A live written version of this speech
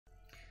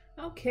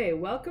Okay,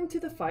 welcome to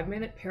the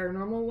 5-Minute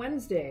Paranormal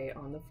Wednesday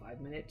on the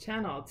 5-Minute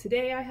channel.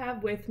 Today I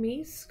have with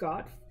me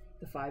Scott,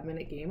 the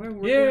 5-Minute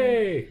Gamer.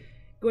 Yay!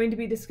 Going to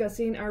be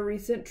discussing our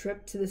recent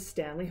trip to the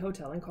Stanley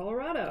Hotel in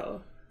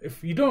Colorado.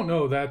 If you don't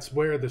know, that's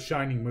where the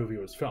Shining movie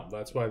was filmed.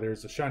 That's why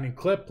there's a Shining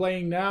clip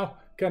playing now.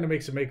 Kind of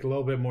makes it make a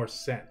little bit more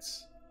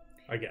sense,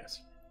 I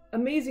guess.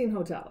 Amazing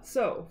hotel.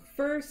 So,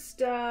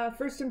 first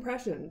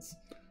impressions.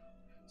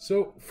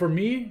 So, for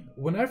me,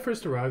 when I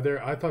first arrived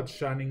there, I thought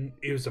Shining,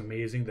 it was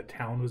amazing. The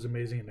town was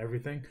amazing and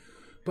everything.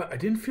 But I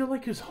didn't feel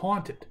like it was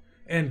haunted.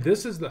 And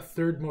this is the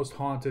third most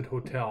haunted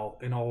hotel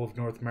in all of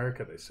North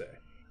America, they say.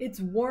 It's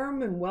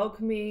warm and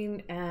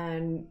welcoming,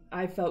 and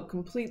I felt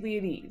completely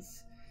at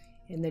ease.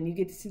 And then you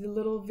get to see the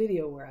little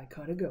video where I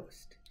caught a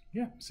ghost.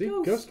 Yeah, see?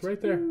 Ghost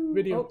right there. Ooh.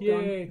 Video. Oh,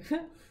 yay.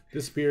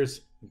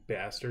 Disappears.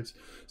 Bastards.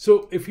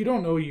 So, if you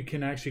don't know, you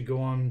can actually go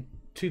on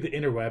to the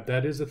interweb.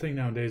 That is a thing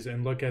nowadays.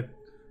 And look at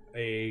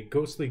a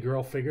ghostly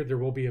girl figure. There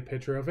will be a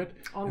picture of it.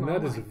 Oh, and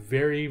that is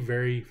very,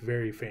 very,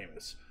 very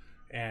famous.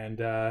 And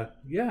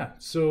yeah,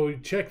 so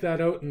check that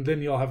out. And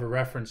then you'll have a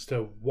reference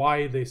to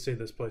why they say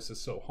this place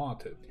is so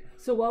haunted.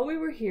 So while we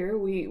were here,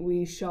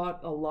 we shot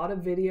a lot of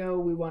video.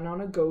 We went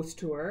on a ghost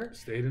tour.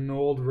 Stayed in an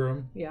old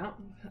room. Yeah.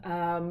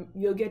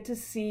 You'll get to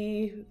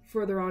see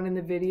further on in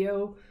the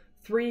video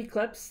 3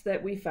 clips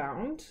that we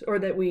found, or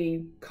that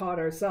we caught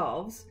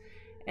ourselves.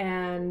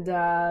 And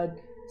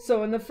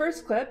so in the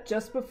first clip,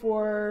 just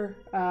before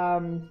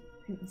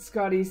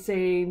Scotty's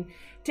saying,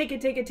 take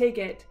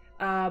it,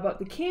 about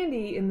the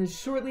candy, and then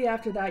shortly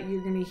after that,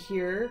 you're going to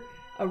hear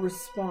a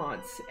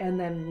response, and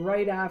then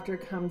right after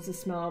comes the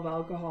smell of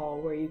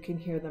alcohol, where you can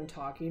hear them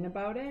talking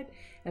about it,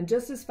 and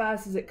just as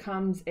fast as it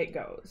comes, it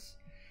goes.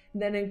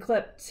 And then in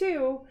clip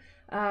 2,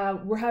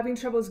 we're having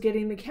troubles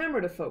getting the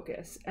camera to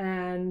focus,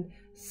 and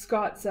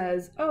Scott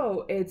says,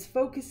 oh, it's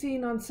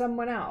focusing on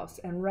someone else,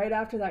 and right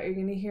after that you're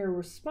going to hear a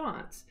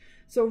response.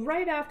 So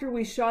right after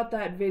we shot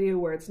that video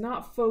where it's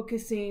not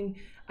focusing,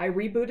 I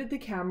rebooted the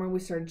camera, we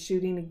started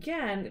shooting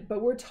again,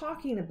 but we're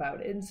talking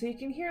about it. And so you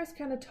can hear us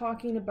kind of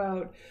talking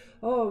about,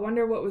 oh, I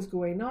wonder what was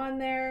going on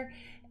there.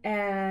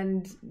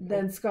 And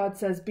then Scott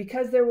says,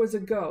 because there was a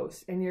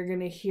ghost, and you're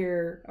going to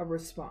hear a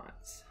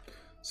response.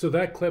 So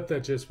that clip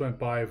that just went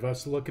by of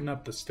us looking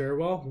up the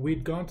stairwell,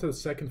 we'd gone to the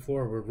second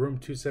floor where room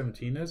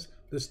 217 is.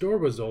 This door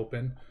was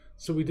open,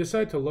 so we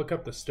decided to look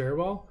up the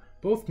stairwell.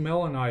 Both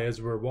Mel and I, as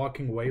we were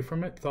walking away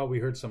from it, thought we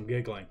heard some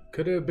giggling.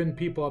 Could it have been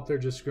people up there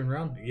just screwing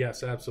around?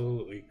 Yes,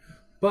 absolutely.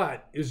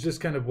 But it was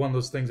just kind of one of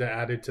those things that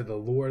added to the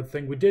lure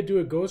thing. We did do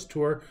a ghost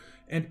tour,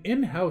 and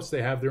in-house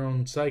they have their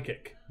own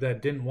psychic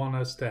that didn't want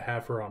us to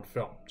have her on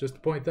film. Just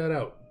to point that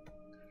out.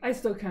 I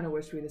still kind of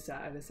wish I'd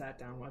have sat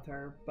down with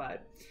her,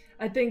 but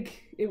I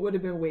think it would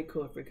have been way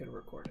cool if we could have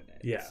recorded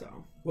it. Yeah.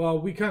 So.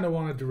 Well, we kind of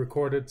wanted to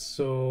record it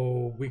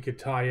so we could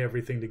tie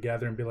everything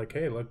together and be like,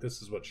 hey, look,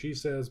 this is what she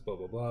says, blah,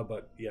 blah, blah.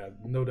 But yeah,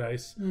 no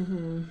dice.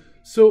 Mm-hmm.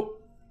 So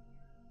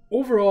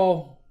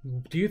overall,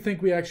 do you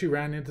think we actually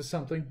ran into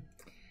something?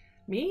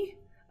 Me?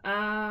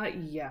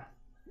 Yeah.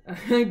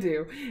 I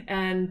do.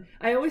 And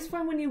I always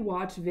find when you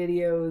watch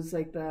videos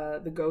like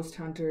the ghost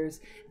hunters,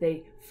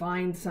 they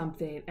find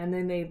something and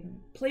then they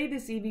play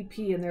this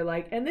EVP and they're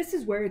like, and this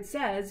is where it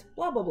says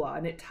blah blah blah,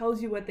 and it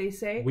tells you what they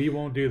say. We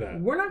won't do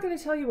that. We're not going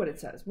to tell you what it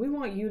says. We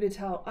want you to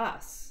tell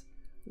us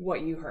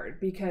what you heard,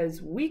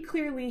 because we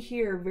clearly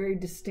hear very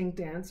distinct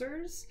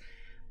answers,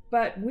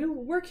 but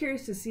we're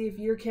curious to see if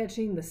you're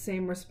catching the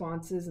same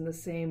responses and the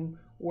same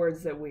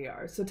words that we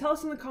are. So tell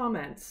us in the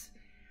comments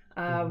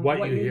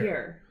what you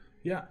hear.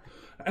 Yeah,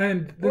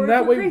 and then or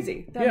that if we're way,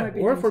 crazy. That yeah, might be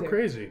or if we're too.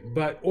 crazy,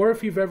 or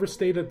if you've ever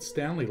stayed at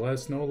Stanley, let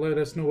us know. Let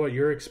us know what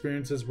your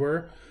experiences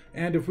were,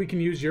 and if we can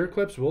use your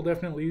clips, we'll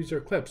definitely use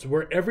your clips.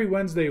 We're every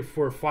Wednesday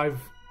for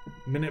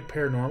 5-Minute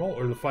Paranormal,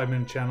 or the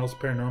 5-Minute Channel's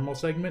Paranormal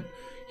segment.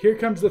 Here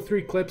comes the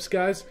 3 clips,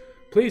 guys.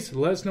 Please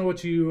let us know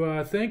what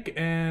you think,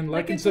 and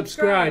like and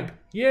subscribe.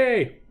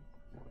 Yay!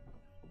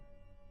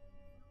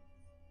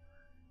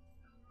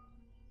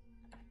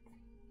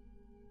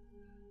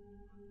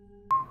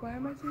 Why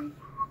am I singing?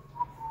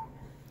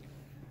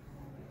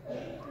 I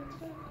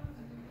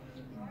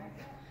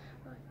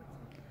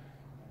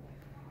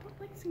don't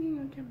like singing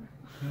on camera.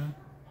 Yeah.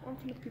 Or in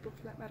front of people,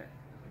 for that matter.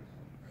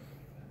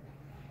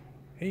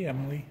 Hey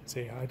Emily,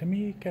 say hi to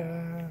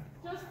Mika.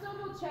 Just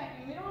double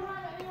checking. We don't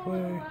have anyone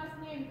with the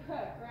last name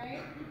Cook,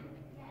 right?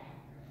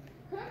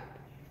 Cook?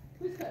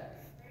 Who's Cook?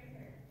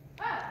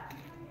 Ah!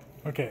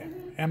 Okay,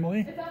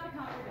 Emily, It's at the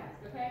counter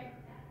desk, okay?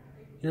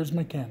 here's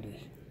my candy.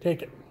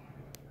 Take it.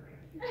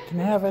 Can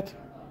I have it?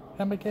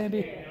 Have my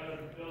candy?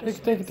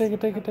 Take it. Oh yeah,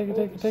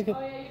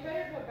 you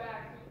better go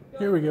back.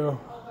 Here we go.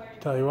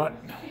 Tell you what.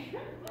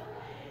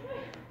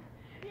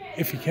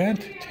 If you can't,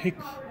 take...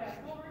 We'll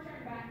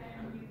return back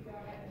then and you go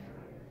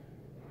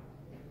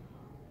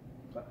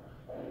ahead.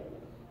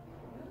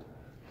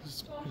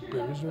 This big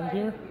booze right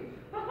here.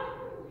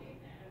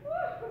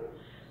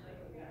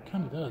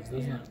 Kind of does,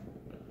 doesn't it?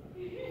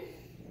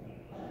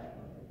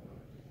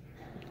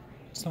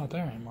 It's not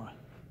there anymore.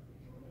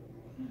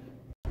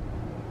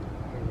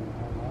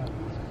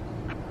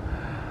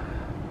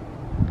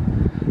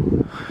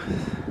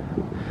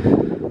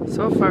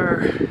 So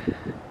far,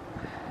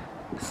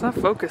 it's not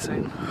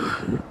focusing.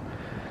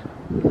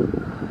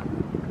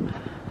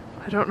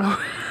 I don't know.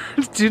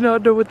 I do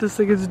not know what this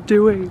thing is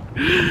doing.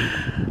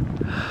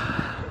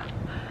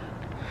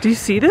 Do you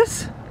see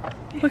this?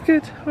 Look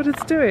at what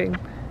it's doing.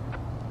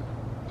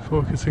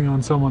 Focusing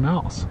on someone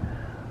else.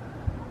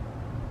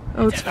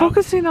 Oh, it's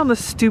focusing on the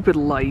stupid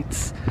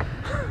lights.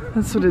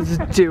 That's what it's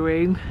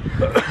doing.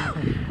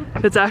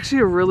 It's actually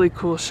a really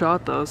cool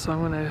shot though, so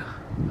I'm gonna...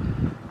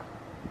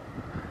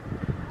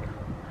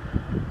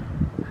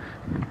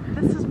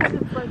 This is what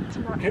it's like to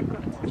not have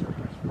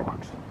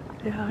guns.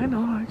 Yeah, I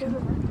know. I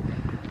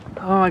can...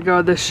 Oh my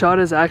god, this shot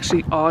is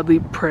actually oddly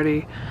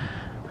pretty.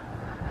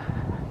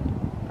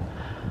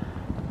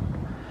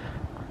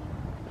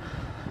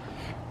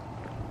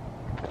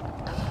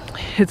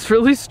 It's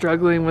really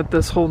struggling with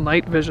this whole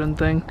night vision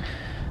thing,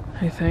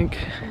 I think.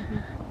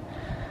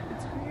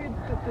 It's weird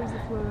that there's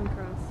a flowing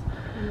cross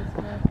in the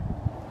sky.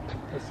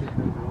 I see that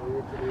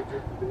earlier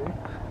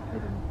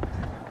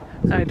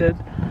today. I did.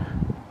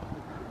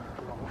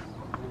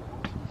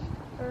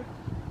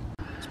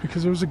 It's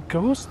because there was a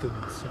ghost in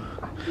the sun.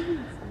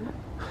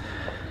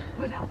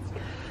 What else?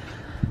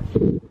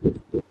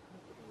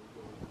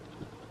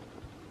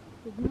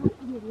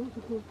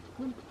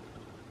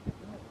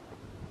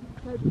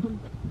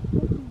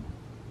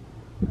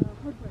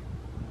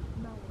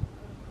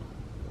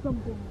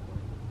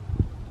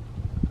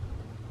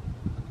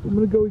 I'm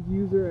gonna go with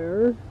user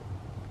error.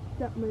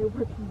 That may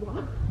work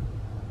well.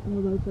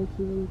 Oh, that's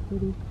actually really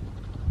pretty.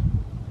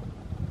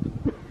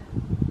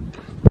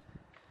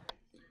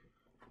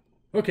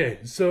 Okay,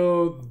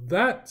 so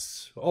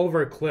that's all of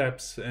our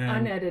clips,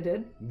 and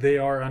Unedited. they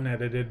are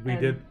unedited. We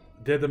And-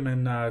 did them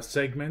in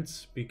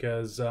segments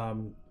because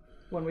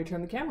When we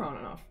turn the camera on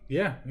and off.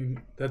 yeah,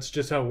 that's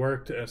just how it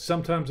worked.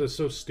 Sometimes it's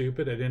so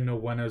stupid I didn't know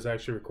when I was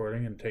actually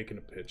recording and taking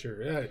a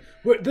picture.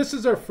 This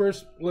is our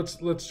first.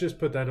 Let's just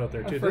put that out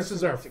there too. This first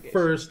is our investigation.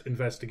 first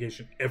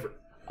investigation ever.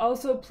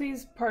 Also,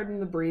 please pardon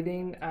the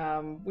breathing.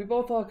 We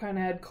both all kind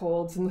of had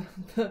colds, and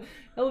the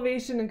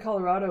elevation in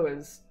Colorado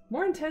is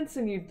more intense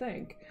than you'd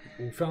think.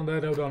 We found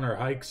that out on our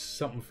hikes.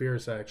 Something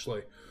fierce,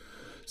 actually.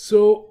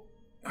 So,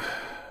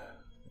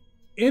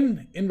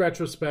 in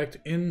retrospect,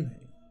 in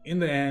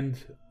the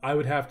end, I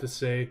would have to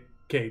say,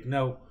 okay,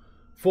 now,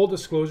 full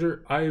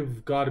disclosure,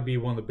 I've got to be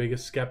one of the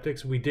biggest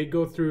skeptics. We did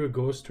go through a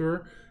ghost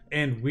tour,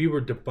 and we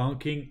were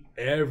debunking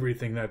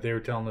everything that they were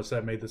telling us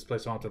that made this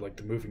place haunted, like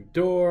the moving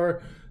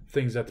door,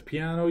 things at the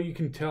piano. You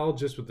can tell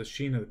just with the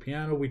sheen of the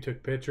piano. We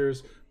took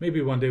pictures.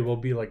 Maybe one day we'll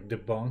be like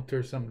debunked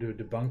or something, do a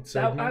debunked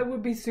segment. That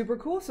would be super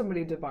cool if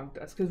somebody debunked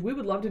us, because we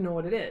would love to know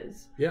what it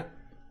is. Yeah,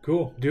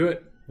 cool. Do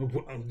it.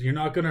 You're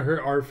not going to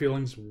hurt our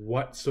feelings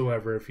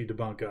whatsoever if you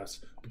debunk us.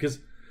 Because,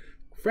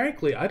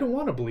 frankly, I don't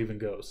want to believe in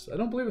ghosts. I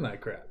don't believe in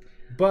that crap.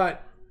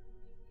 But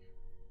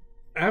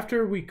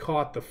after we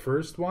caught the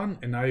first one,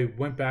 and I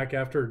went back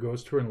after a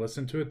ghost tour and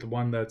listened to it, the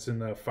one that's in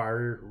the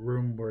fire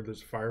room where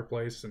there's a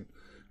fireplace, and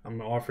I'm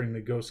offering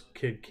the ghost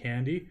kid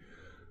candy,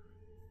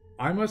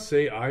 I must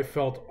say I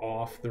felt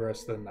off the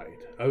rest of the night.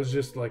 I was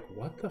just like,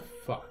 what the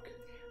fuck?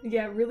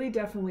 Yeah, it really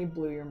definitely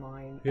blew your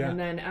mind. Yeah. And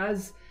then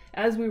as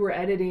we were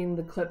editing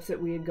the clips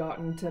that we had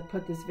gotten to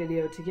put this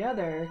video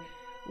together,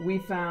 we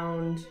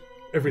found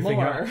Everything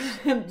more.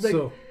 else.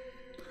 So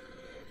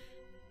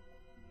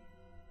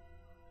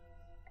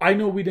I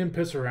know we didn't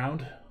piss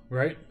around,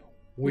 right?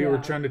 We were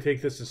Yeah. trying to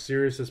take this as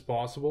serious as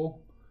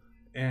possible,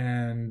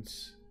 and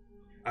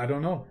I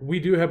don't know. We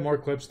do have more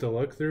clips to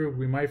look through.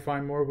 We might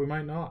find more, we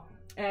might not.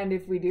 And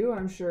if we do,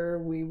 I'm sure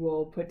we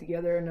will put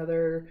together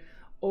another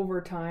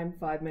overtime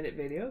 5-minute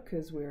video,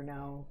 because we're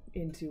now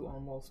into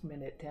almost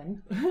minute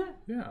 10.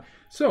 Yeah.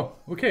 So,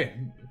 okay.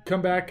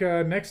 Come back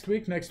next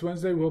week. Next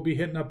Wednesday, we'll be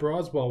hitting up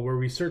Roswell, where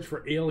we search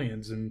for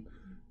aliens and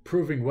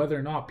proving whether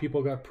or not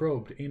people got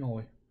probed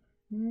anally.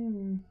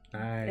 Nice.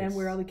 And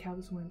where all the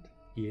cows went.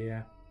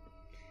 Yeah.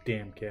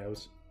 Damn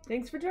cows.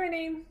 Thanks for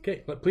joining.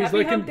 Okay, please Happy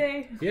like Hump and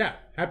Day. yeah,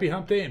 happy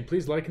hump day, and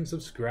please like and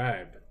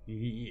subscribe.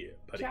 Yeah,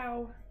 buddy.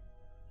 Ciao.